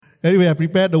Anyway, I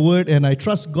prepared the word, and I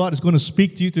trust God is going to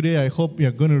speak to you today. I hope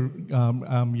you're going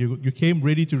to you came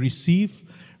ready to receive,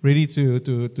 ready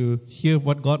to hear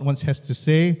what God has to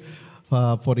say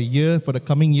for the year, for the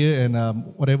coming year, and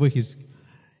whatever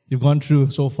you've gone through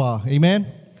so far. Amen.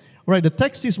 All right. The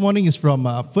text this morning is from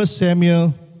 1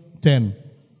 Samuel 10.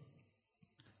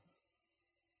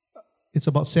 It's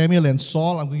about Samuel and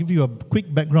Saul. I'm going to give you a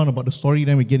quick background about the story,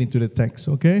 then we get into the text.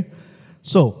 Okay.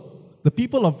 So the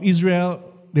people of Israel,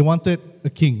 they wanted a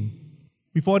king.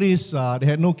 Before this, they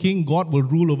had no king. God will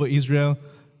rule over Israel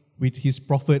with his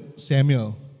prophet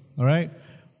Samuel. All right?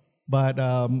 But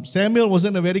Samuel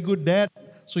wasn't a very good dad.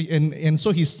 So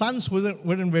his sons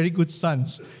weren't very good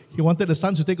sons. He wanted the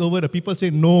sons to take over. The people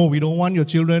said, no, we don't want your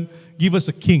children. Give us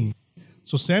a king.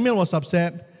 So Samuel was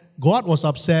upset. God was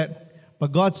upset.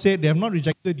 But God said, they have not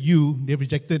rejected you. They have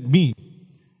rejected me.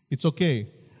 It's okay.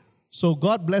 So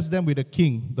God blessed them with a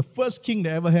king. The first king they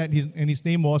ever had, and his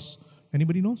name was,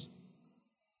 anybody knows?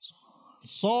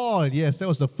 Saul. Yes, that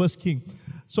was the first king.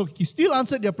 So he still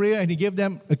answered their prayer and he gave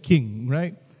them a king,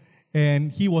 right?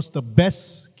 And he was the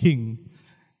best king.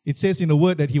 It says in the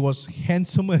word that he was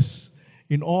handsomest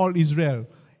in all Israel.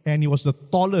 And he was the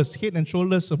tallest, head and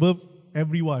shoulders above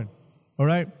everyone. All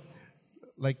right?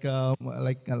 Better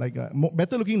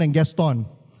looking than Gaston,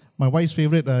 my wife's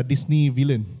favorite Disney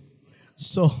villain.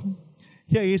 So,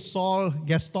 here is Saul,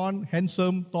 Gaston,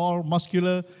 handsome, tall,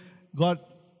 muscular. God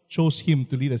chose him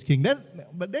to lead as king.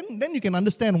 But then you can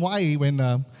understand why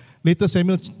when later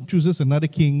Samuel chooses another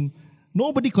king,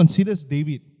 nobody considers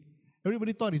David.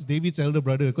 Everybody thought it's David's elder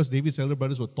brother because David's elder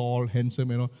brothers were tall,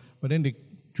 handsome, But then they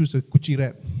choose a kuchi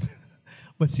rat.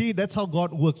 But see, that's how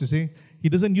God works, you see. He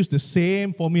doesn't use the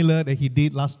same formula that he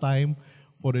did last time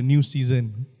for the new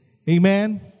season.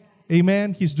 Amen?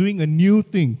 Amen? He's doing a new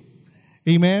thing.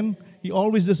 Amen? He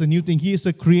always does a new thing. He is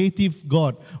a creative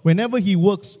God. Whenever he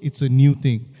works, it's a new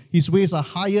thing. His ways are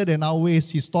higher than our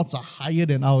ways. His thoughts are higher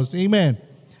than ours. Amen?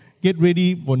 Get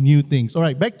ready for new things. All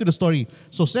right, back to the story.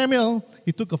 So Samuel,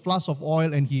 he took a flask of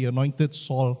oil and he anointed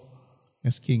Saul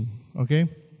as king. Okay?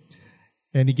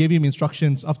 And he gave him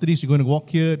instructions. After this, you're going to walk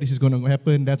here. This is going to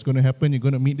happen. That's going to happen. You're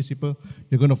going to meet these people.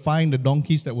 You're going to find the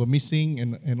donkeys that were missing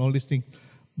and all these things.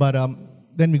 But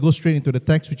then we go straight into the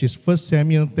text, which is 1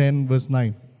 Samuel 10, verse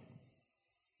 9.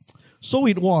 So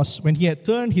it was, when he had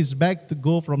turned his back to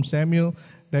go from Samuel,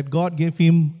 that God gave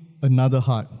him another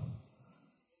heart,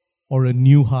 or a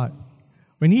new heart.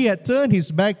 When he had turned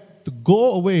his back to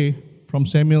go away from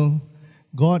Samuel,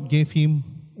 God gave him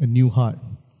a new heart.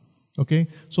 Okay?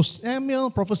 So Samuel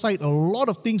prophesied a lot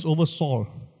of things over Saul.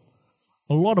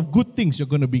 A lot of good things. You're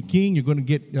going to be king. You're going to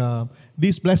get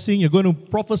this blessing. You're going to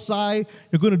prophesy.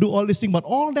 You're going to do all these things. But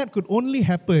all that could only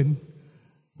happen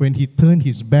when he turned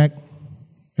his back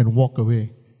and walked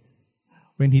away.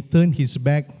 When he turned his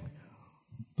back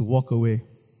to walk away.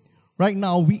 Right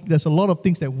now, there's a lot of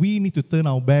things that we need to turn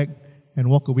our back and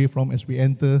walk away from as we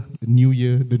enter the new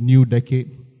year, the new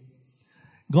decade.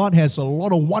 God has a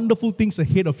lot of wonderful things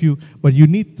ahead of you, but you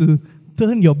need to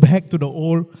turn your back to the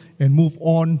old and move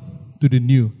on to the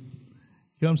new. You know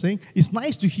what I'm saying? It's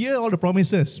nice to hear all the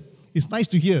promises. It's nice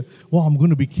to hear, wow, I'm going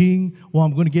to be king. Wow,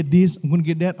 I'm going to get this. I'm going to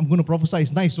get that. I'm going to prophesy.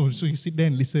 It's nice. So you sit there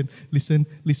and listen,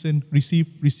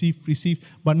 receive.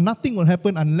 But nothing will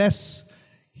happen unless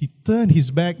he turned his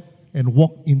back and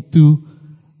walked into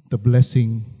the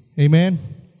blessing. Amen?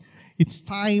 It's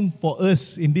time for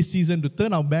us in this season to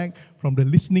turn our back from the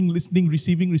listening,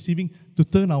 receiving, to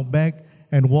turn our back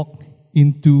and walk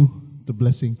into the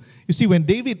blessing. You see, when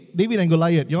David and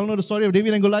Goliath, you all know the story of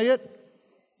David and Goliath?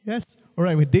 Yes? All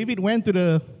right, when David went to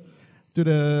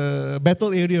the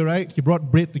battle area, right, he brought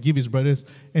bread to give his brothers.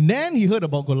 And then he heard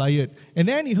about Goliath. And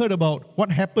then he heard about what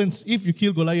happens if you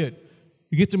kill Goliath.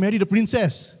 You get to marry the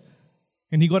princess.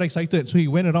 And he got excited. So he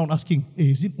went around asking,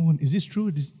 hey, is this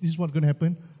true? This is what's going to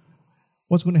happen?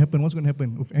 What's going to happen? What's going to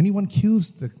happen? If anyone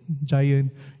kills the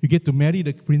giant, you get to marry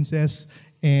the princess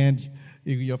and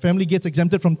your family gets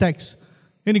exempted from tax.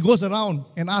 And he goes around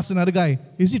and asks another guy,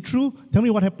 is it true? Tell me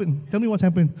what happened. Tell me what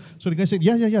happened. So the guy said,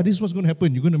 yeah, this is what's going to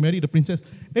happen. You're going to marry the princess.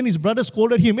 Then his brother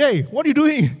scolded him, hey, what are you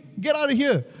doing? Get out of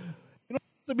here.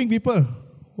 Disturbing people.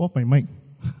 Off my mic.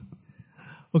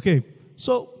 Okay,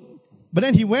 but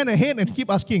then he went ahead and keep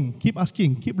asking, keep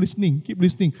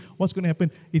listening. What's going to happen?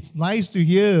 It's nice to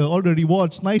hear all the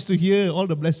rewards, nice to hear all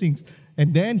the blessings.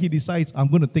 And then he decides, I'm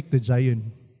going to take the giant.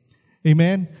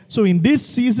 Amen? So in this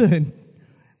season,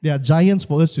 there are giants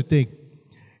for us to take.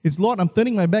 It's, Lord, I'm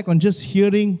turning my back on just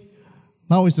hearing.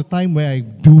 Now is the time where I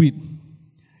do it.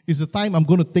 It's the time I'm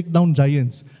going to take down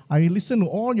giants. I listen to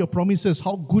all your promises,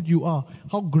 how good you are,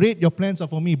 how great your plans are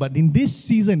for me. But in this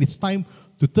season, it's time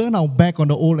to turn our back on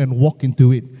the old and walk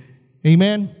into it.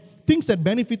 Amen. Things that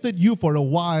benefited you for a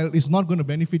while is not going to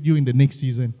benefit you in the next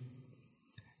season.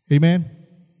 Amen.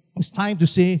 It's time to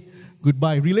say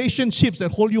goodbye. Relationships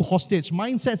that hold you hostage,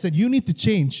 mindsets that you need to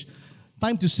change.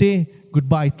 Time to say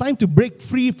goodbye. Time to break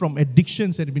free from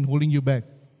addictions that have been holding you back.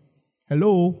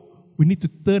 Hello. We need to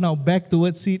turn our back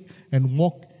towards it and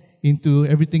walk into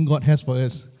everything God has for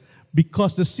us.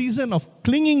 Because the season of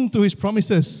clinging to His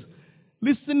promises,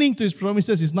 listening to His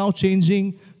promises is now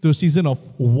changing to a season of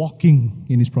walking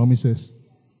in His promises.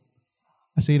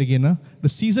 I say it again. The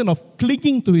season of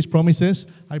clinging to His promises,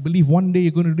 I believe one day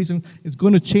you're going to listen, it's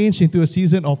going to change into a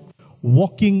season of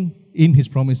walking in His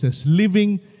promises,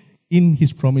 living in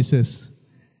His promises.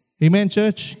 Amen,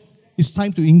 church? It's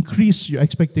time to increase your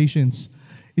expectations.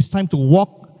 It's time to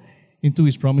walk into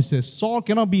His promises. Saul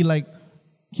cannot be like,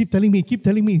 keep telling me,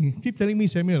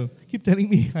 Samuel. Keep telling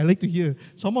me. I like to hear.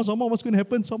 Someone, what's going to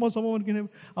happen? Someone, what's going to happen?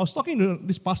 I was talking to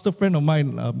this pastor friend of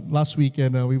mine last week,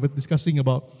 and we were discussing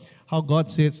about how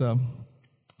God says,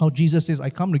 how Jesus says, I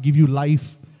come to give you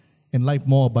life and life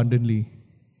more abundantly.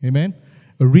 Amen?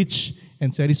 A rich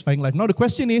and satisfying life. Now the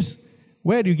question is,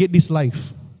 where do you get this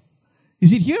life?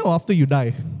 Is it here or after you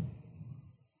die?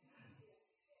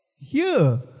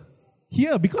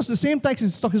 Here, because the same text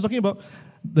is talking about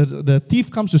the thief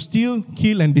comes to steal,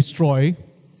 kill, and destroy,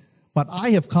 but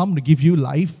I have come to give you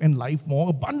life and life more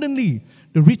abundantly.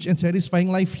 The rich and satisfying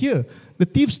life here. The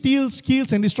thief steals,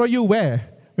 kills, and destroys you where?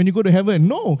 When you go to heaven?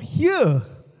 No, here.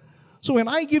 So when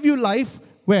I give you life,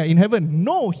 where? In heaven?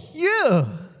 No, here.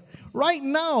 Right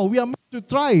now, we are meant to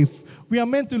thrive. We are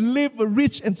meant to live a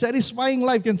rich and satisfying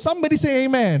life. Can somebody say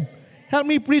amen? Help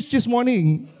me preach this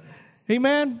morning.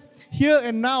 Amen? Here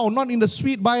and now, not in the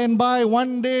sweet by and by.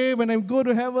 One day when I go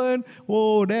to heaven,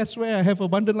 oh, that's where I have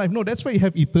abundant life. No, that's where you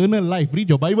have eternal life. Read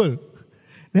your Bible.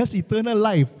 That's eternal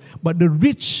life. But the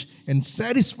rich and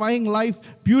satisfying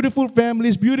life, beautiful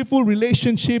families, beautiful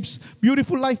relationships,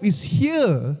 beautiful life is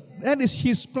here. That is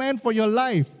His plan for your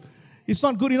life. It's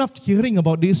not good enough hearing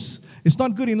about this. It's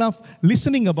not good enough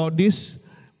listening about this.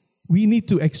 We need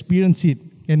to experience it.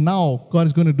 And now, God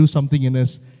is going to do something in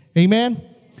us. Amen?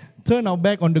 Turn our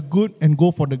back on the good and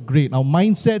go for the great. Our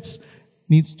mindsets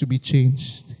needs to be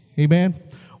changed. Amen?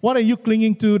 What are you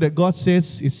clinging to that God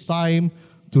says it's time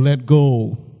to let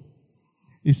go?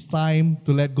 It's time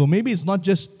to let go. Maybe it's not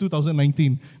just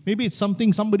 2019. Maybe it's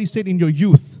something somebody said in your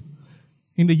youth,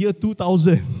 in the year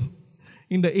 2000,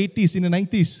 in the 80s, in the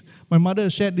 90s. My mother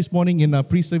shared this morning in a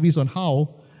pre-service on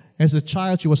how, as a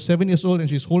child, she was 7 years old and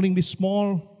she's holding this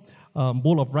small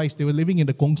bowl of rice. They were living in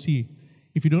the Kongsi.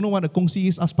 If you don't know what a Kongsi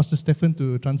is, ask Pastor Stephen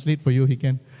to translate for you. He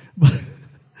can.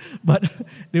 But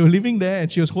they were living there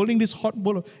and she was holding this hot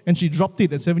bowl and she dropped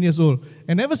it at 7 years old.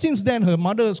 And ever since then, her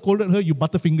mother scolded her, you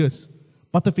butterfingers.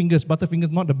 Butterfingers,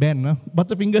 not the band.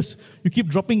 Butterfingers, you keep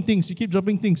dropping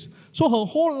things. So her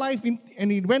whole life,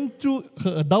 and it went through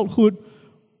her adulthood,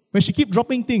 where she kept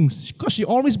dropping things. Because she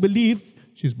always believed,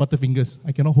 she's butterfingers.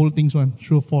 I cannot hold things,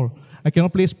 she'll fall. I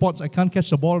cannot play sports, I can't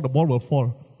catch the ball will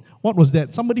fall. What was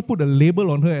that? Somebody put a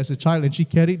label on her as a child and she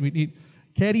carried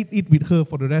it with her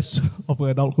for the rest of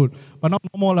her adulthood. But now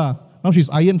no more lah. Now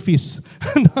she's iron fist.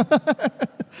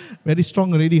 Very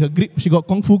strong already. Her grip, she got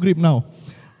kung fu grip now.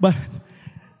 But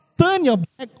turn your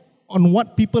back on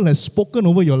what people have spoken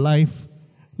over your life.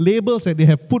 Labels that they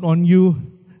have put on you.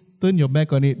 Turn your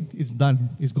back on it. It's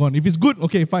done. It's gone. If it's good,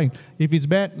 okay, fine. If it's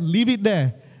bad, leave it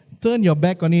there. Turn your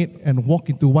back on it and walk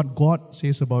into what God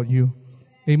says about you.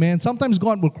 Amen. Sometimes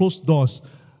God will close doors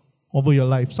over your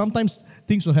life. Sometimes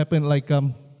things will happen. Like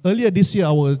earlier this year,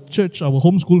 our church, our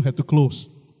homeschool had to close.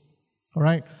 All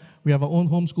right? We have our own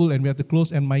homeschool and we had to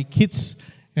close. And my kids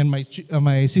and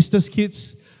my sister's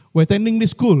kids were attending this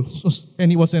school.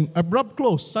 And it was an abrupt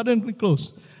close, suddenly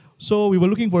close. So we were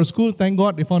looking for a school. Thank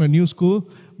God they found a new school.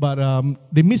 But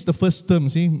they missed the first term,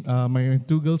 see. My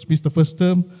two girls missed the first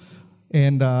term.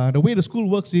 And the way the school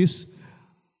works is,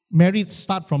 merits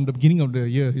start from the beginning of the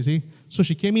year, you see. So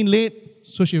she came in late,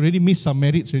 so she already missed some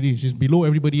merits already. She's below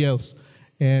everybody else.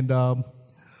 And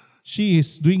she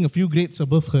is doing a few grades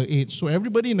above her age. So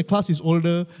everybody in the class is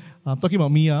older. I'm talking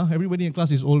about Mia. Everybody in the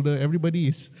class is older. Everybody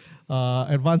is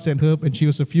advanced than her, and she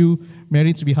was a few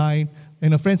merits behind.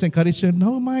 And her friends encouraged her,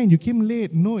 never mind, you came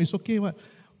late. No, it's okay.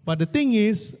 But the thing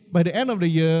is, by the end of the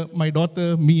year, my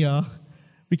daughter, Mia,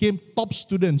 became top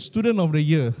student of the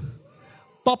year.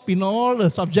 Top in all the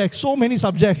subjects, so many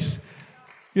subjects,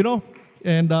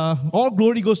 and all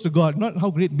glory goes to God. Not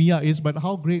how great Mia is, but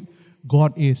how great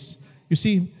God is. You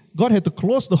see, God had to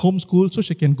close the homeschool so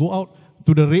she can go out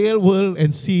to the real world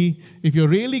and see if you're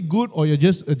really good or you're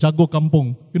just a jago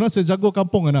kampung. You know what's a jago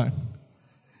kampung or not?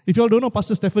 If you all don't know,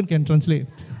 Pastor Stephen can translate.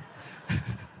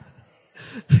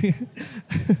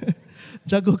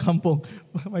 Jago kampung.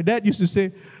 My dad used to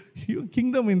say,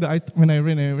 kingdom when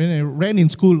I ran in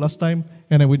school last time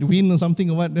and I would win or something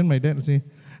or what, then my dad would say,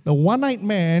 the one-eyed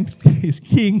man is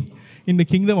king in the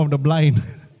kingdom of the blind.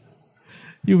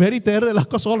 You very terror,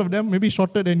 because all of them maybe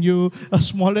shorter than you,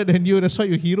 smaller than you, that's why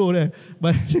you're hero there.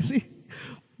 But you see,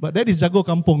 but that is Jago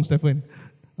Kampung, Stephen.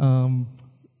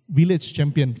 Village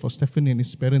champion for Stephen and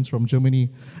his parents from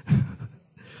Germany.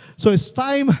 So it's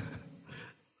time,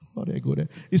 how do I go there?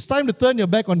 It's time to turn your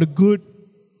back on the good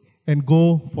and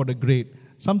go for the great.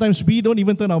 Sometimes we don't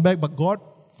even turn our back, but God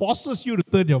forces you to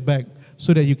turn your back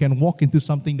so that you can walk into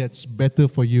something that's better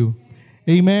for you.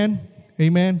 Amen.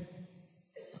 Amen.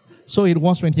 So it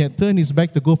was when he had turned his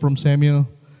back to go from Samuel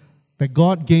that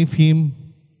God gave him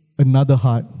another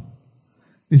heart.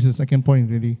 This is the second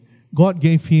point really. God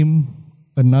gave him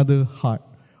another heart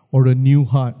or a new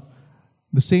heart.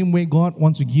 The same way God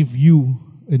wants to give you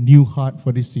a new heart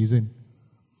for this season.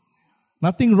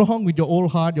 Nothing wrong with your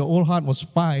old heart. Your old heart was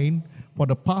fine for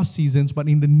the past seasons, but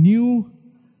in the new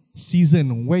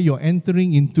season where you're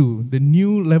entering into the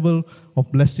new level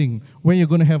of blessing, where you're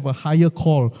going to have a higher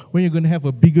call, where you're going to have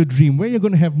a bigger dream, where you're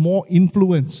going to have more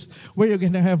influence, where you're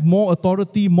going to have more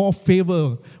authority, more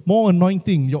favor, more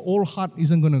anointing, your old heart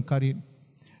isn't going to cut it.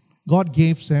 God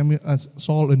gave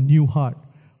Saul a new heart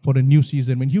for the new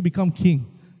season. When you become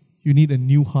king, you need a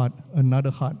new heart,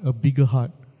 another heart, a bigger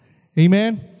heart.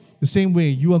 Amen? The same way,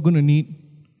 you are going to need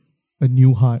a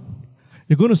new heart.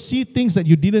 You're going to see things that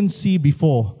you didn't see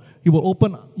before. It will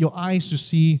open your eyes to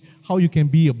see how you can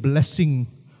be a blessing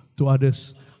to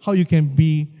others, how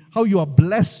you are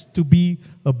blessed to be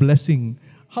a blessing,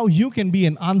 how you can be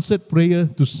an answered prayer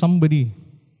to somebody.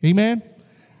 Amen?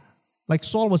 Like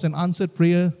Saul was an answered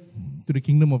prayer to the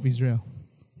kingdom of Israel.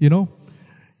 You know?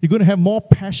 You're going to have more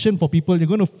passion for people. You're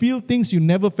going to feel things you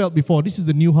never felt before. This is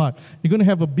the new heart. You're going to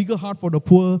have a bigger heart for the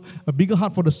poor, a bigger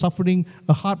heart for the suffering,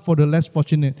 a heart for the less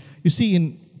fortunate. You see,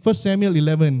 in 1 Samuel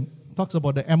 11, it talks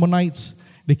about the Ammonites.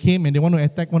 They came and they want to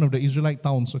attack one of the Israelite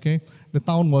towns, okay? The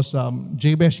town was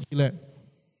Jabesh Gilead.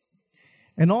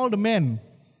 And all the men,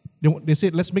 they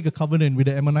said, let's make a covenant with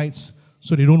the Ammonites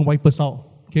so they don't wipe us out,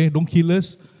 okay? Don't kill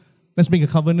us. Let's make a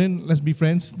covenant. Let's be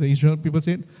friends, the Israel people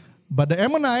said. But the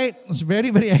Ammonite was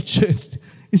very, very anxious.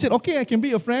 He said, okay, I can be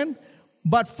your friend,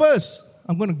 but first,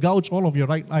 I'm going to gouge all of your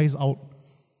right eyes out.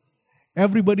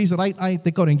 Everybody's right eye,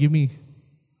 take out and give me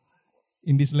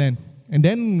in this land. And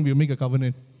then we'll make a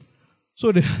covenant.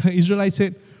 So the Israelites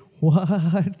said,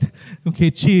 what? Okay,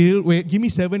 chill, wait, give me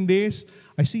 7 days.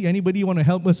 I see anybody want to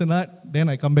help us or not, then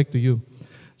I come back to you.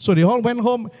 So they all went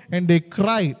home and they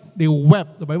cried. They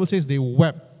wept. The Bible says they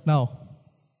wept. Now,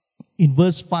 in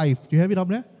verse 5, do you have it up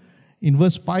there? In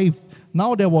verse 5,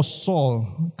 now there was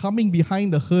Saul coming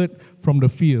behind the herd from the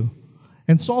field.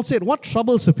 And Saul said, what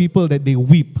troubles the people that they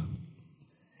weep?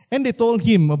 And they told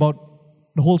him about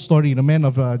the whole story, the man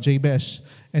of Jabesh.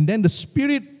 And then the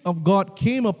Spirit of God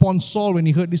came upon Saul when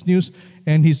he heard this news,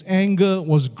 and his anger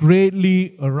was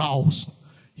greatly aroused.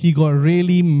 He got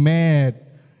really mad.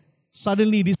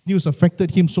 Suddenly, this news affected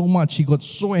him so much. He got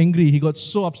so angry. He got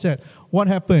so upset. What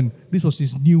happened? This was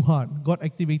his new heart. God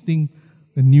activating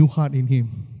a new heart in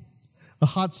him. A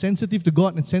heart sensitive to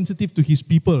God and sensitive to his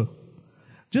people.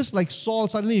 Just like Saul,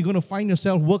 suddenly you're going to find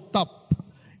yourself worked up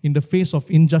in the face of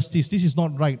injustice. This is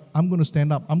not right. I'm going to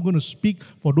stand up. I'm going to speak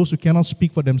for those who cannot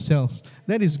speak for themselves.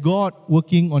 That is God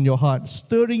working on your heart,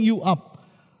 stirring you up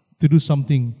to do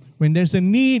something. When there's a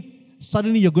need,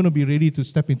 suddenly you're going to be ready to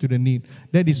step into the need.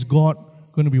 That is God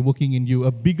going to be working in you,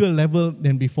 a bigger level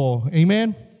than before.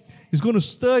 Amen? It's going to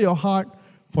stir your heart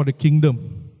for the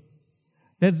kingdom.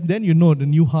 Then you know the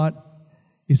new heart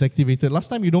is activated. Last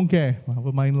time you don't care.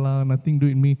 Never mind lah, nothing do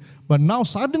in me. But now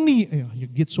suddenly you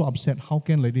get so upset. How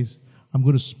can like this? I'm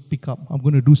going to speak up. I'm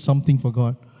going to do something for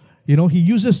God. You know, He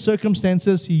uses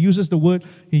circumstances. He uses the word.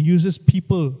 He uses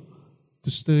people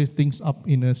to stir things up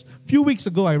in us. A few weeks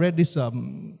ago, I read this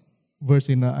verse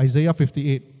in Isaiah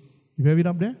 58. You have it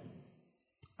up there?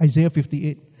 Isaiah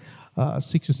 58,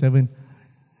 6 to 7.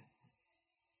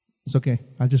 It's okay.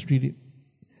 I'll just read it.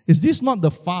 Is this not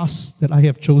the fast that I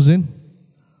have chosen?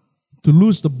 To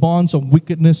loose the bonds of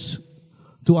wickedness,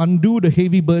 to undo the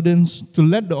heavy burdens, to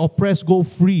let the oppressed go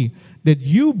free, that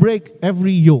you break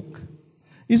every yoke.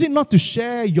 Is it not to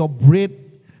share your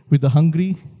bread with the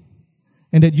hungry,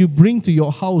 and that you bring to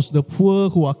your house the poor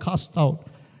who are cast out?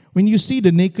 When you see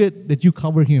the naked, that you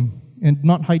cover him, and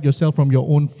not hide yourself from your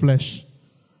own flesh.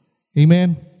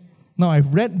 Amen. Now,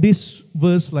 I've read this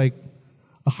verse like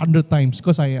 100 times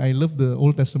because I love the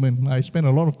Old Testament. I spend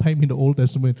a lot of time in the Old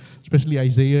Testament, especially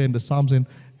Isaiah and the Psalms and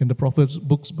the prophets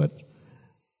books. But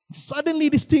suddenly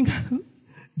this thing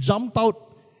jumped out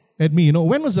at me.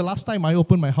 When was the last time I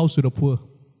opened my house to the poor?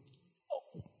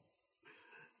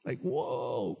 Like,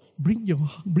 whoa, bring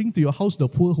to your house the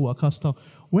poor who are cast out.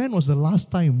 When was the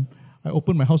last time I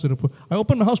opened my house to the poor? I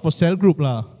opened my house for cell group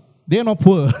lah. They are not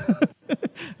poor.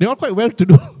 They are quite well to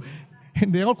do.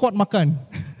 And they all quite makan.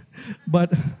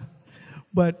 But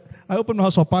I opened my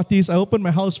house for parties. I opened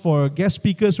my house for guest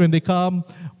speakers when they come.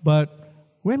 But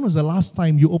when was the last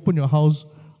time you opened your house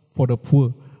for the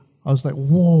poor? I was like,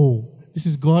 whoa, this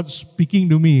is God speaking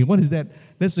to me. What is that?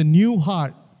 That's a new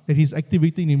heart that He's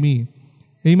activating in me.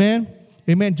 Amen?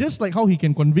 Amen. Just like how He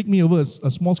can convict me over a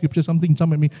small scripture, something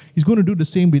jump at me, He's going to do the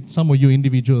same with some of you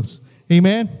individuals.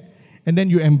 Amen? And then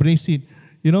you embrace it.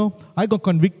 I got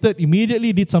convicted,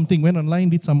 immediately did something, went online,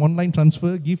 did some online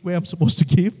transfer, give where I'm supposed to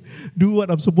give, do what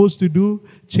I'm supposed to do,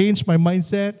 change my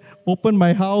mindset, open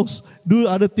my house, do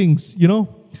other things,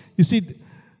 You see,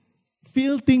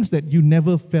 feel things that you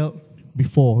never felt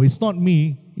before. It's not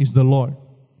me, it's the Lord.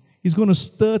 He's going to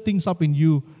stir things up in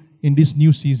you in this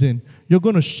new season. You're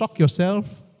going to shock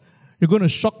yourself. You're going to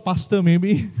shock Pastor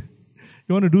maybe.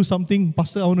 You want to do something,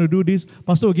 Pastor, I want to do this.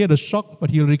 Pastor will get a shock, but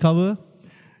he'll recover.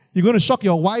 You're going to shock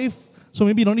your wife, so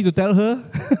maybe you don't need to tell her.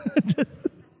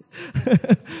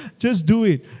 Just do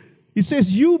it. It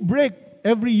says you break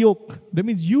every yoke. That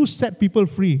means you set people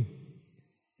free.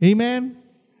 Amen?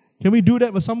 Can we do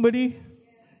that for somebody?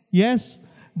 Yes?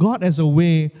 God has a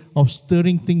way of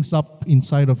stirring things up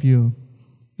inside of you.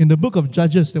 In the book of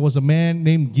Judges, there was a man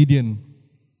named Gideon.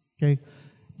 Okay?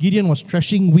 Gideon was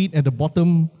threshing wheat at the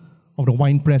bottom of the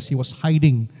winepress. He was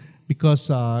hiding because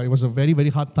it was a very, very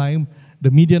hard time. The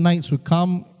Midianites would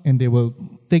come and they will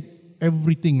take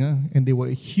everything. And they were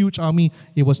a huge army.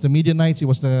 It was the Midianites, it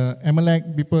was the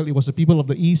Amalek people, it was the people of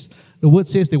the east. The word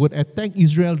says they would attack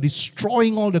Israel,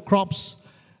 destroying all the crops,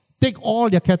 take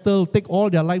all their cattle, take all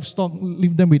their livestock,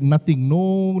 leave them with nothing.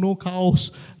 No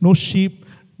cows, no sheep.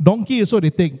 Donkey also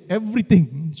they take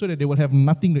everything so that they will have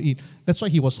nothing to eat. That's why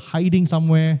he was hiding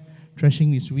somewhere,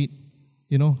 threshing his wheat,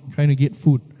 trying to get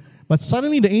food. But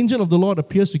suddenly the angel of the Lord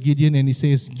appears to Gideon and he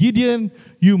says, Gideon,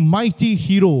 you mighty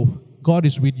hero, God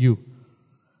is with you.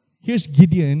 Here's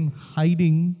Gideon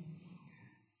hiding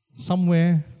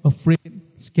somewhere, afraid,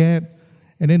 scared.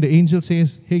 And then the angel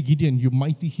says, hey Gideon, you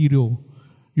mighty hero,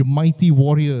 you mighty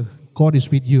warrior, God is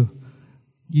with you.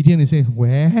 Gideon is saying,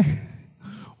 where?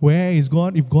 Where is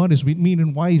God? If God is with me,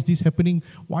 then why is this happening?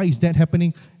 Why is that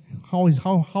happening? How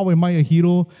am I a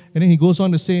hero? And then he goes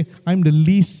on to say, I'm the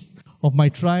least of my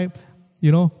tribe,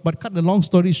 But cut the long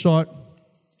story short,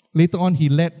 later on he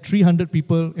led 300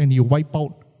 people and he wiped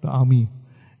out the army.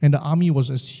 And the army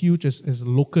was as huge as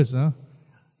locusts. That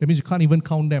means you can't even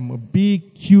count them. A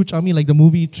big, huge army like the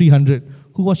movie 300.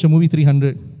 Who watched the movie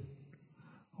 300?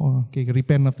 Oh, okay,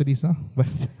 repent after this. But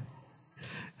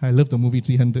I love the movie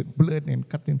 300. Blood and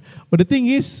cutting. But the thing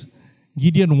is,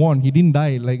 Gideon won. He didn't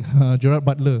die like Gerard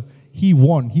Butler. He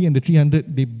won. He and the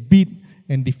 300, they beat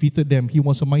and defeated them. He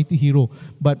was a mighty hero.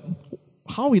 But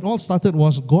how it all started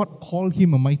was God called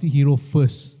him a mighty hero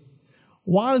first.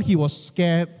 While he was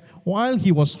scared, while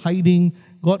he was hiding,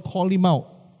 God called him out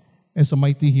as a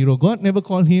mighty hero. God never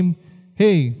called him,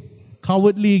 hey,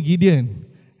 cowardly Gideon.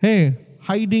 Hey,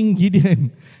 hiding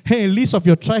Gideon. Hey, least of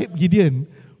your tribe Gideon.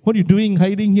 What are you doing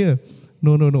hiding here?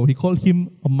 No. He called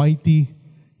him a mighty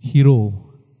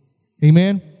hero.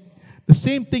 Amen? The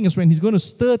same thing is when He's going to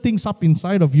stir things up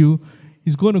inside of you,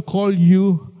 He's going to call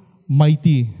you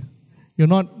mighty. You're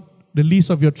not the least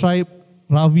of your tribe,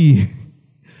 Ravi.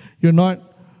 You're not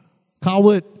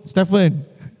coward, Stephen.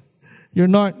 You're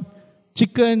not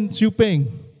chicken, Siu Peng.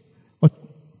 Or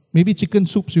maybe chicken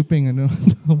soup, Siu Peng. I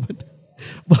don't know.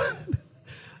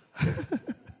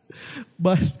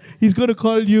 But He's going to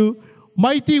call you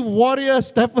mighty warrior,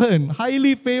 Stephen.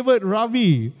 Highly favored,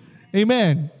 Ravi.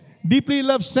 Amen. Deeply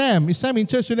loved Sam. Is Sam in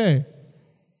church today?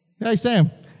 Hi,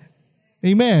 Sam.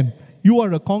 Amen. You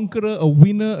are a conqueror, a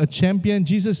winner, a champion.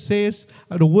 Jesus says,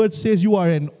 the word says you are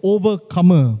an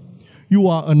overcomer. You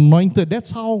are anointed. That's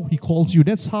how He calls you.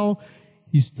 That's how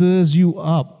He stirs you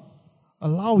up.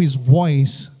 Allow His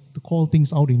voice to call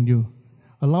things out in you.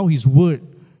 Allow His word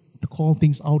to call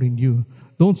things out in you.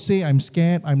 Don't say, I'm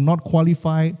scared, I'm not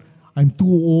qualified, I'm too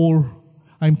old,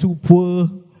 I'm too poor,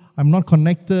 I'm not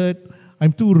connected,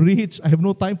 I'm too rich, I have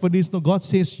no time for this. No, God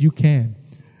says you can.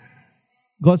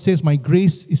 God says, my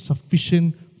grace is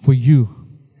sufficient for you.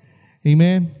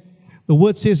 Amen. The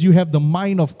word says you have the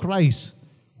mind of Christ.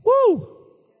 Woo!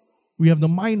 We have the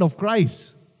mind of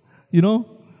Christ.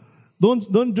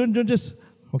 Don't just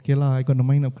Okay lah, I got the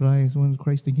mind of Christ. What is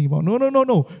Christ thinking about?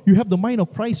 No. You have the mind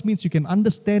of Christ means you can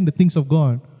understand the things of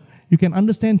God. You can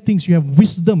understand things. You have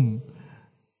wisdom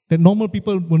that normal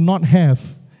people will not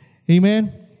have.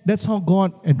 Amen? That's how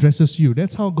God addresses you.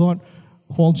 That's how God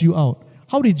calls you out.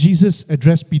 How did Jesus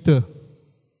address Peter?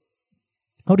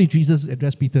 How did Jesus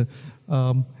address Peter?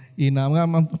 I'm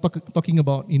talking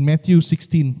about in Matthew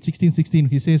 16,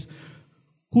 he says,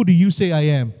 "Who do you say I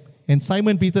am?" And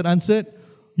Simon Peter answered,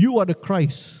 "You are the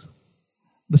Christ,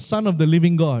 the Son of the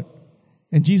living God."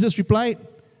 And Jesus replied,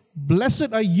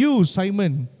 "Blessed are you,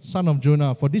 Simon, son of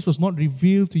Jonah, for this was not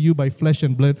revealed to you by flesh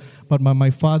and blood, but by my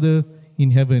Father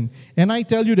in heaven. And I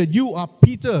tell you that you are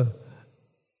Peter,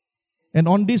 and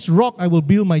on this rock I will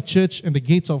build my church, and the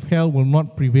gates of hell will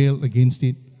not prevail against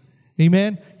it."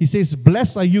 Amen. He says,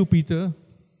 "Blessed are you, Peter.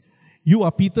 You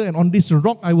are Peter, and on this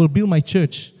rock I will build my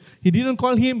church." He didn't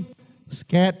call him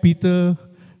scared Peter,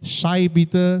 shy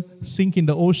Peter, sink in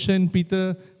the ocean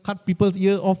Peter, cut people's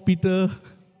ear off Peter,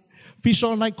 fish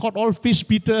all night, caught all fish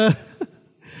Peter.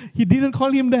 He didn't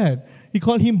call him that. He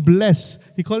called him blessed.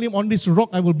 He called him, "On this rock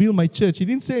I will build my church." He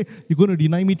didn't say, "You're going to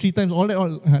deny me 3 times," all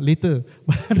that later.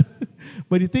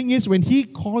 But the thing is, when he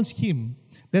calls him,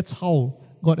 that's how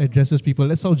God addresses people.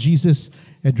 That's how Jesus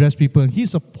addressed people.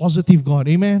 He's a positive God.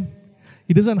 Amen.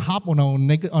 He doesn't harp on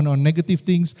our negative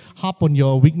things, harp on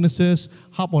your weaknesses,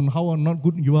 harp on how not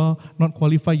good you are, not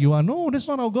qualified you are. No, that's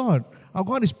not our God. Our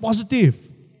God is positive.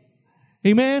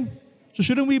 Amen. So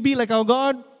shouldn't we be like our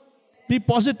God? Be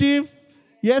positive.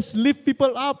 Yes, lift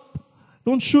people up.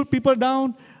 Don't shoot people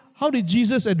down. How did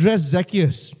Jesus address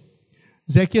Zacchaeus?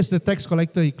 Zacchaeus, the tax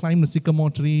collector, he climbed the sycamore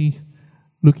tree,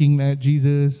 looking at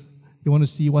Jesus. He want to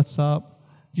see what's up.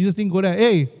 Jesus didn't go there.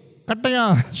 "Hey,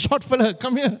 Kataya, short fella,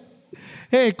 come here.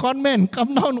 Hey, con man,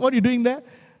 come down. What are you doing there?"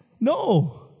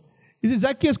 No. He said,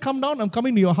 "Zacchaeus, come down. I'm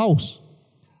coming to your house.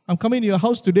 I'm coming to your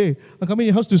house today. I'm coming to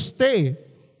your house to stay."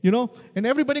 And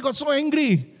everybody got so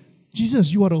angry.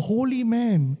 "Jesus, you are a holy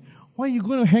man. Why are you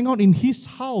going to hang out in his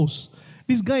house?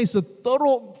 This guy is a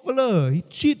thorough fella. He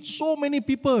cheats so many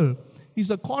people.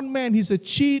 He's a con man. He's a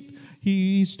cheat.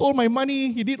 He stole my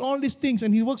money. He did all these things.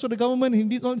 And he works for the government. He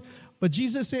did all." But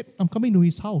Jesus said, "I'm coming to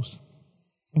his house.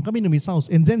 I'm coming to his house."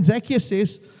 And then Zacchaeus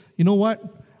says, "You know what?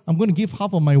 I'm going to give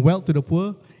half of my wealth to the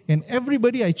poor. And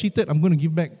everybody I cheated, I'm going to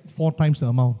give back 4 times the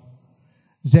amount."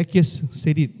 Zacchaeus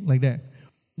said it like that.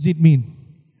 What does it mean?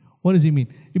 What does it mean?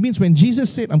 It means when Jesus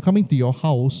said, "I'm coming to your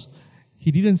house,"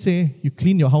 he didn't say, "You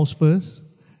clean your house first,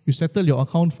 you settle your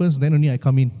account first, then only I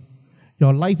come in.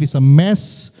 Your life is a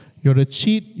mess, you're a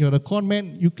cheat, you're a con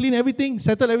man, you clean everything,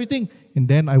 settle everything, and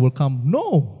then I will come."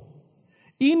 No.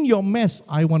 In your mess,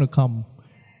 I want to come.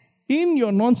 In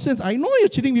your nonsense, I know you're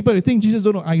cheating people, you think Jesus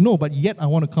don't know, I know, but yet I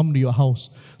want to come to your house.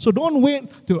 So don't wait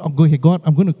till, "Okay, God,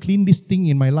 I'm going to clean this thing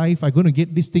in my life, I'm going to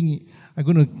get this thing, I'm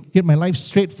going to get my life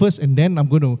straight first, and then I'm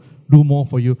going to do more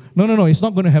for you." No, it's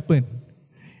not going to happen.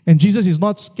 And Jesus is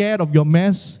not scared of your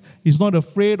mess. He's not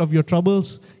afraid of your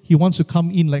troubles. He wants to come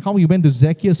in, like how he went to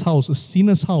Zacchaeus' house, a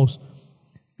sinner's house.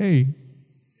 Hey,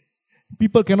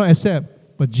 people cannot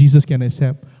accept, but Jesus can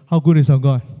accept. How good is our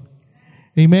God?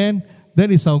 Amen. That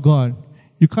is our God.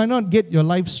 You cannot get your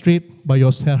life straight by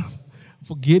yourself.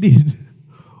 Forget it.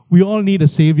 We all need a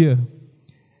Savior.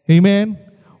 Amen.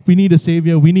 We need a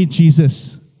Savior. We need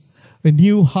Jesus. A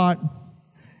new heart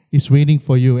is waiting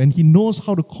for you. And He knows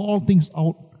how to call things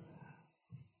out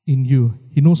in you.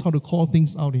 He knows how to call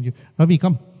things out in you. Ravi,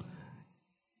 come.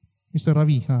 Mr.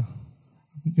 Ravi, I'm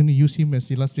going to use him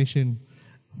as illustration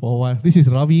for a while. This is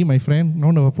Ravi, my friend.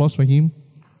 Round of applause for him.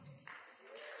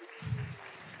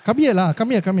 Come here.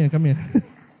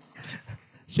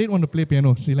 Straight want to play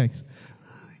piano. Relax.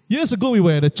 Years ago, we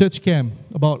were at a church camp.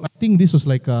 I think this was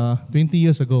like 20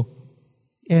 years ago.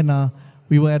 And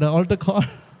we were at an altar call.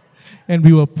 And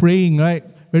we were praying, right?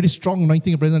 Very strong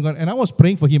anointing of the presence of God. And I was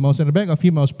praying for him. I was at the back of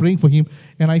him. I was praying for him.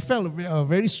 And I felt a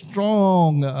very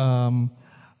strong,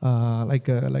 like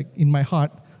in my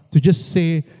heart, to just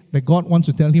say that God wants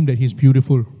to tell him that he's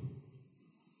beautiful.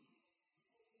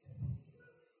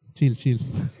 Chill.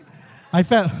 I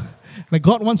felt like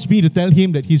God wants me to tell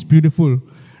him that he's beautiful.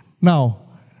 Now,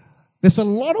 there's a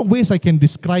lot of ways I can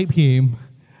describe him,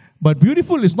 but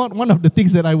beautiful is not one of the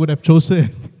things that I would have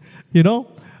chosen.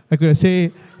 I could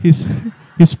say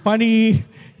he's funny,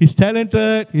 he's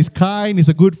talented, he's kind, he's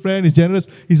a good friend, he's generous,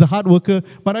 he's a hard worker,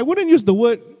 but I wouldn't use the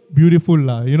word beautiful,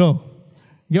 You know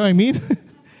what I mean?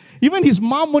 Even his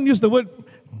mom won't use the word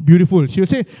beautiful. She would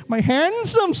say, "My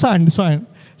handsome son,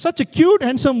 such a cute,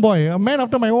 handsome boy, a man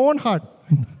after my own heart."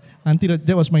 Auntie,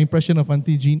 that was my impression of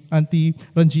Auntie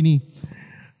Ranjini.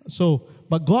 So,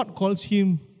 but God calls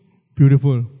him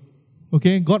beautiful.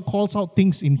 Okay, God calls out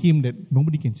things in him that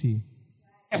nobody can see.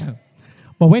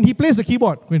 But when he plays the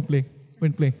keyboard, go and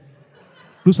play.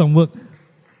 Do some work.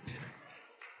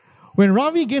 When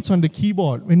Ravi gets on the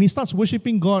keyboard, when he starts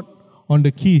worshiping God on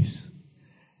the keys,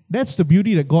 that's the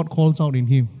beauty that God calls out in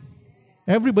him.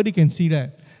 Everybody can see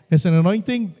that. There's an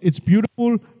anointing. It's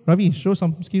beautiful. Ravi, show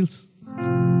some skills.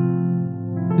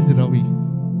 This is Ravi.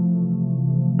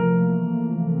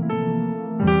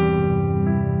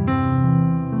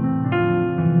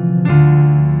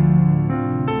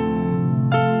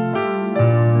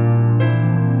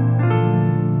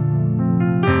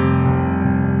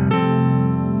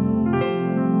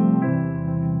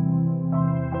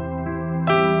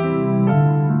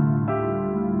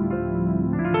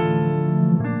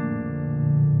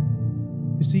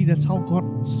 That's how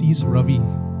God sees Ravi.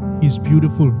 He's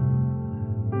beautiful.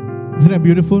 Isn't that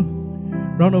beautiful?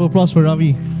 Round of applause for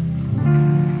Ravi.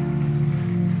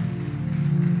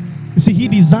 You see, He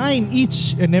designed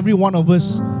each and every one of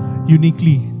us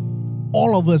uniquely.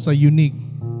 All of us are unique.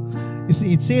 You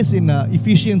see, it says in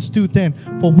Ephesians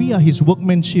 2:10, for we are His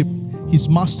workmanship, His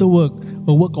masterwork,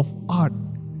 a work of art,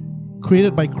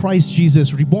 created by Christ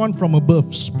Jesus, reborn from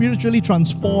above, spiritually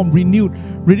transformed, renewed,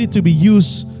 ready to be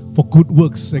used for good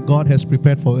works that God has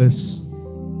prepared for us.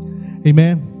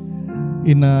 Amen.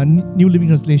 In New Living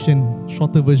Translation,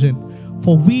 shorter version,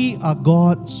 for we are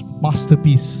God's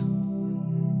masterpiece.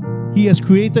 He has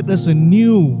created us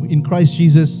anew in Christ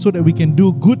Jesus so that we can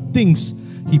do good things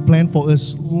He planned for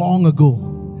us long ago.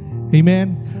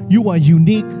 Amen. You are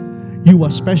unique. You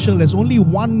are special. There's only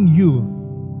one you.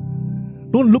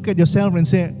 Don't look at yourself and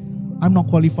say, I'm not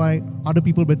qualified. Other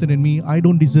people better than me. I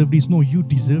don't deserve this. No, you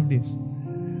deserve this.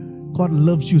 God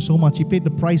loves you so much. He paid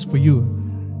the price for you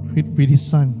with His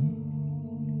Son.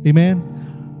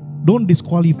 Amen. Don't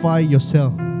disqualify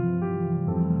yourself.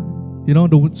 You know,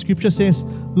 the scripture says,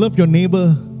 love your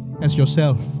neighbor as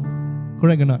yourself.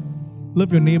 Correct or not?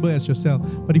 Love your neighbor as yourself.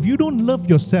 But if you don't love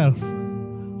yourself,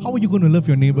 how are you going to love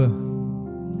your neighbor?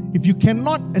 If you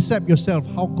cannot accept yourself,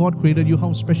 how God created you,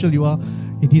 how special you are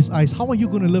in His eyes, how are you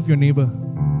going to love your neighbor?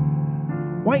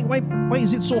 Why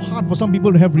is it so hard for some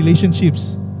people to have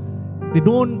relationships? They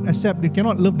don't accept, they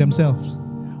cannot love themselves.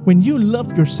 When you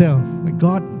love yourself, like,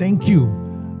 God, thank you.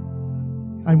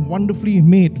 I'm wonderfully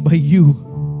made by you.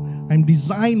 I'm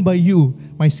designed by you.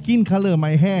 My skin color,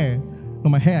 my hair. No,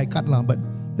 my hair I cut lah, but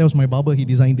that was my barber, he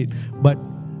designed it. But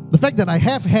the fact that I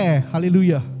have hair,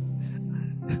 hallelujah,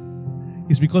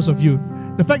 is because of you.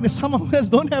 The fact that some of us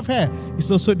don't have hair is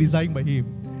also designed by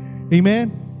Him. Amen.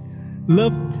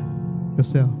 Love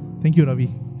yourself. Thank you,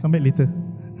 Ravi. Come back later.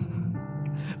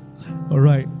 All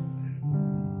right.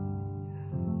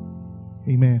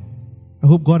 Amen. I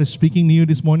hope God is speaking to you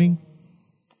this morning.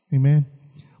 Amen.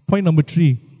 Point number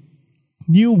 3.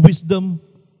 New wisdom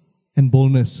and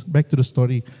boldness. Back to the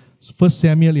story. 1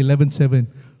 Samuel 11:7.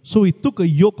 So he took a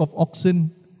yoke of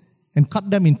oxen and cut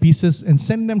them in pieces and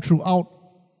sent them throughout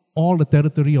all the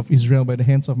territory of Israel by the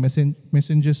hands of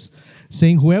messengers,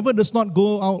 saying, whoever does not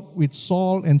go out with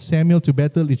Saul and Samuel to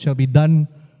battle, it shall be done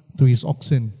to his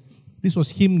oxen. This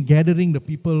was him gathering the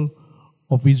people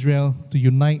of Israel to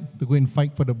unite, to go and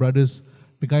fight for the brothers.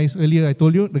 The guys, earlier I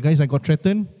told you, the guys that got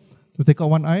threatened to take out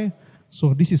one eye.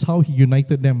 So this is how he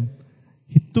united them.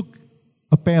 He took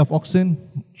a pair of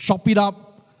oxen, chop it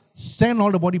up, send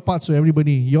all the body parts to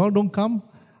everybody. You all don't come,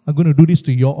 I'm going to do this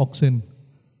to your oxen.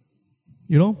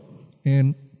 You know?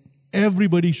 And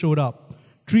everybody showed up.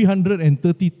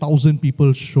 330,000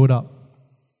 people showed up.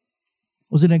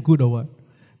 Wasn't that good or what?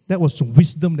 That was the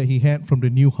wisdom that he had from the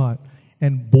new heart.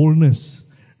 And boldness.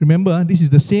 Remember, this is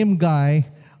the same guy,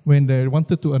 when they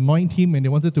wanted to anoint him and they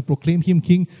wanted to proclaim him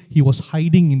king, he was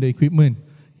hiding in the equipment.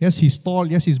 Yes, he's tall,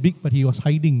 yes, he's big, but he was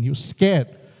hiding. He was scared.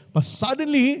 But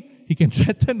suddenly, he can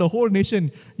threaten the whole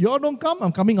nation. You all don't come,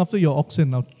 I'm coming after your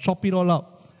oxen. Now chop it all up.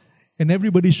 And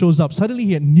everybody shows up. Suddenly,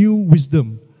 he had new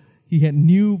wisdom. He had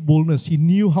new boldness. He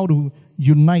knew how to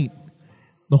unite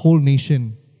the whole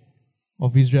nation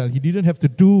of Israel. He didn't have to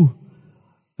do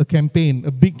a campaign,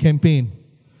 a big campaign.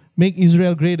 Make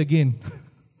Israel great again.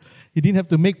 He didn't have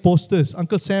to make posters.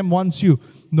 Uncle Sam wants you.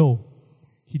 No.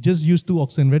 He just used 2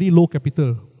 oxen. Very low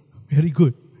capital. Very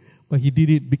good. But he did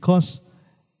it because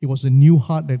it was a new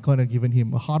heart that God had given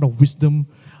him. A heart of wisdom,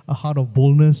 a heart of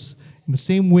boldness. In the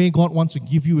same way God wants to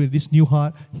give you this new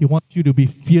heart, He wants you to be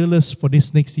fearless for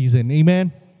this next season.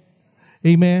 Amen?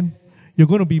 Amen. You're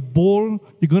going to be bold.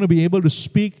 You're going to be able to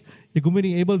speak. You're going to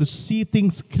be able to see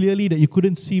things clearly that you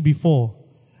couldn't see before.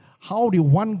 How did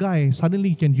one guy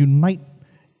suddenly can unite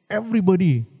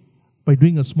everybody by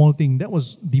doing a small thing? That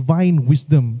was divine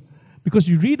wisdom. Because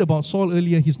you read about Saul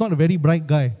earlier, he's not a very bright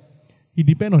guy. He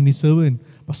depended on his servant.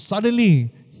 But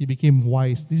suddenly, he became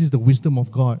wise. This is the wisdom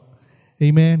of God.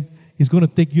 Amen. He's going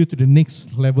to take you to the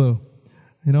next level.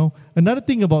 You know, another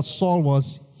thing about Saul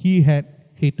was he had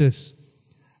haters.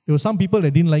 There were some people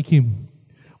that didn't like him.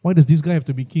 Why does this guy have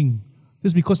to be king?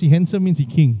 Just because he's handsome means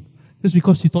he's king. Just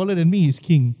because he's taller than me, he's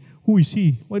king. Who is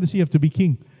he? Why does he have to be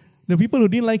king? The people who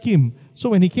didn't like him. So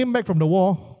when he came back from the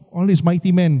war, all these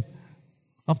mighty men,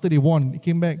 after they won, he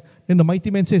came back. Then the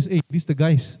mighty man says, hey, these are the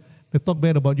guys that talk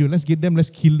bad about you. Let's get them, let's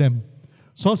kill them.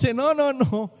 Saul said,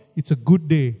 no. It's a good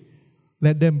day.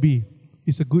 Let them be.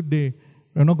 It's a good day.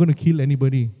 We're not going to kill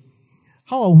anybody.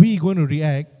 How are we going to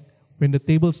react when the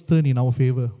tables turn in our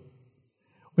favor?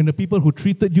 When the people who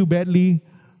treated you badly,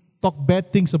 talk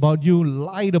bad things about you,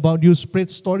 lied about you,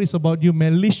 spread stories about you,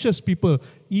 malicious people,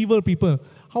 evil people,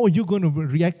 how are you going to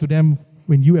react to them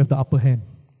when you have the upper hand?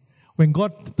 When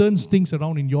God turns things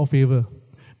around in your favor?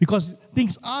 Because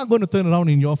things are going to turn around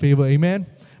in your favor, amen?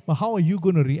 But how are you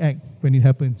going to react when it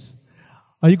happens?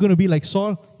 Are you going to be like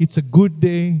Saul? It's a good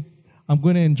day. I'm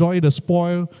going to enjoy the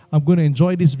spoil. I'm going to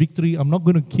enjoy this victory. I'm not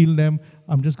going to kill them.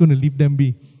 I'm just going to leave them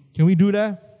be. Can we do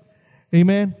that?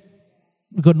 Amen?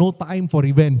 We got no time for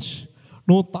revenge.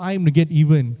 No time to get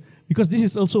even. Because this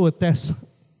is also a test.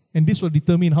 And this will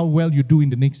determine how well you do in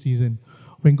the next season.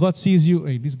 When God sees you,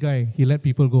 hey, this guy, he let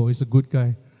people go. He's a good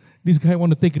guy. This guy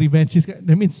want to take revenge.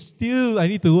 That means still I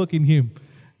need to work in him.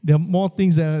 There are more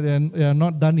things that are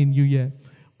not done in you yet.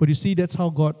 But you see, that's how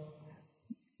God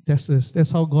tests us.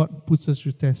 That's how God puts us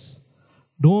through tests.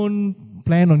 Don't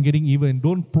plan on getting even.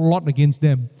 Don't plot against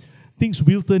them. Things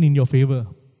will turn in your favor.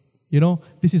 You know,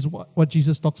 this is what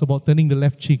Jesus talks about, turning the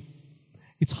left cheek.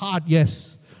 It's hard,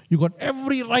 yes. You got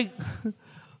every right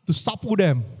to supple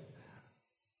them.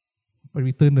 But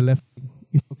we turn the left cheek.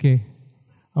 It's okay.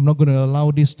 I'm not going to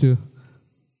allow this to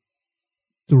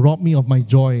rob me of my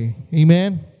joy.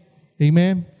 Amen?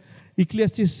 Amen?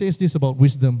 Ecclesiastes says this about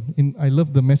wisdom. I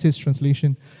love the Message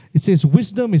translation. It says,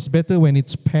 wisdom is better when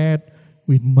it's paired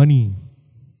with money.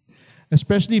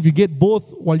 Especially if you get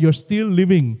both while you're still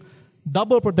living.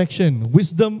 Double protection,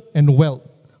 wisdom and wealth.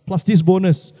 Plus this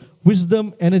bonus,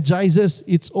 wisdom energizes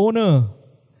its owner.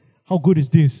 How good is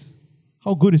this?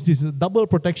 How good is this? Double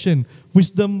protection,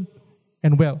 wisdom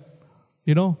and wealth.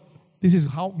 You know, this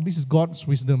is God's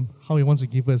wisdom, how He wants to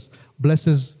give us. Bless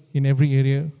us in every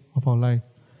area of our life.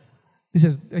 This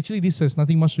has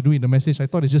nothing much to do with the message. I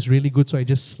thought it's just really good, so I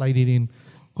just slide it in.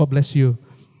 God bless you.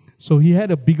 So he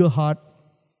had a bigger heart,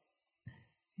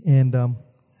 and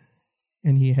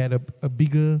he had a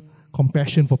bigger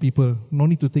compassion for people. No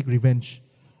need to take revenge.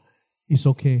 It's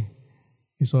okay.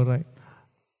 It's all right.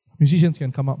 Musicians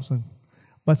can come up soon.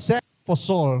 But sad for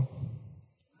Saul,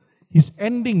 his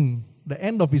ending, the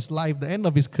end of his life, the end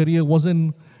of his career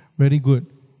wasn't very good.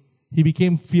 He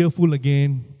became fearful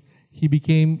again. He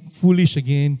became foolish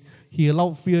again. He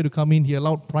allowed fear to come in. He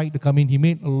allowed pride to come in. He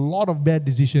made a lot of bad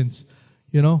decisions,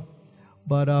 you know.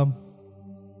 But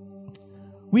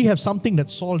we have something that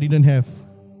Saul didn't have.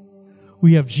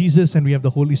 We have Jesus and we have the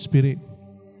Holy Spirit.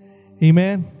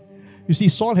 Amen. You see,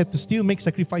 Saul had to still make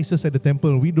sacrifices at the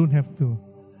temple. We don't have to.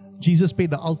 Jesus paid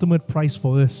the ultimate price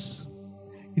for us.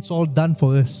 It's all done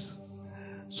for us.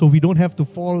 So we don't have to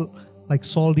fall like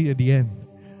Saul did at the end.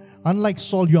 Unlike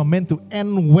Saul, you are meant to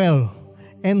end well,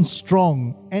 end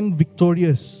strong, end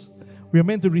victorious. We are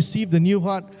meant to receive the new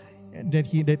heart that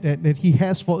He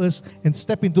has for us and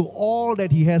step into all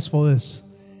that He has for us.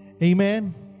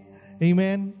 Amen.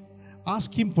 Amen.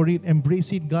 Ask Him for it,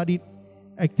 embrace it, guard it,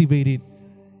 activate it.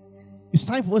 It's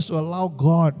time for us to allow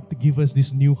God to give us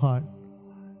this new heart.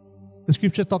 The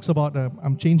scripture talks about,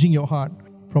 I'm changing your heart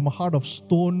from a heart of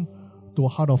stone to a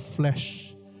heart of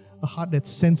flesh. A heart that's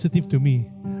sensitive to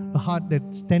me. A heart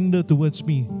that's tender towards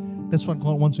me. That's what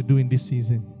God wants to do in this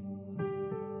season.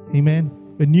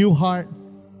 Amen. A new heart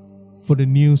for the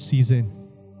new season.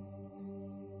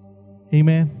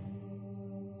 Amen.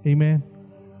 Amen.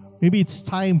 Maybe it's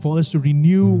time for us to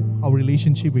renew our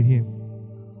relationship with Him.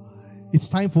 It's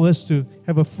time for us to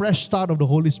have a fresh start of the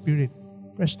Holy Spirit.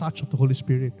 Fresh touch of the Holy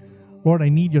Spirit. Lord, I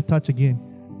need your touch again.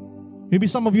 Maybe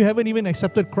some of you haven't even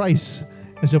accepted Christ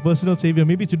as your personal Savior.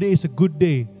 Maybe today is a good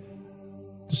day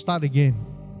to start again.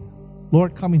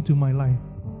 Lord, come into my life.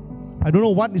 I don't know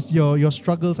what is your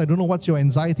struggles. I don't know what's your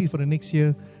anxiety for the next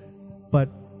year. But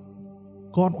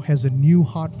God has a new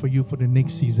heart for you for the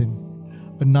next season.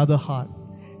 Another heart.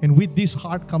 And with this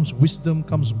heart comes wisdom,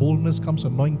 comes boldness, comes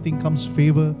anointing, comes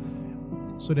favor.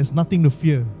 So there's nothing to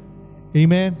fear.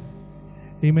 Amen.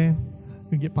 Amen.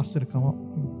 We get Pastor to come up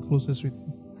and close us with,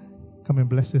 come and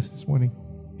bless us this morning.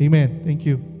 Amen. Thank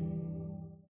you.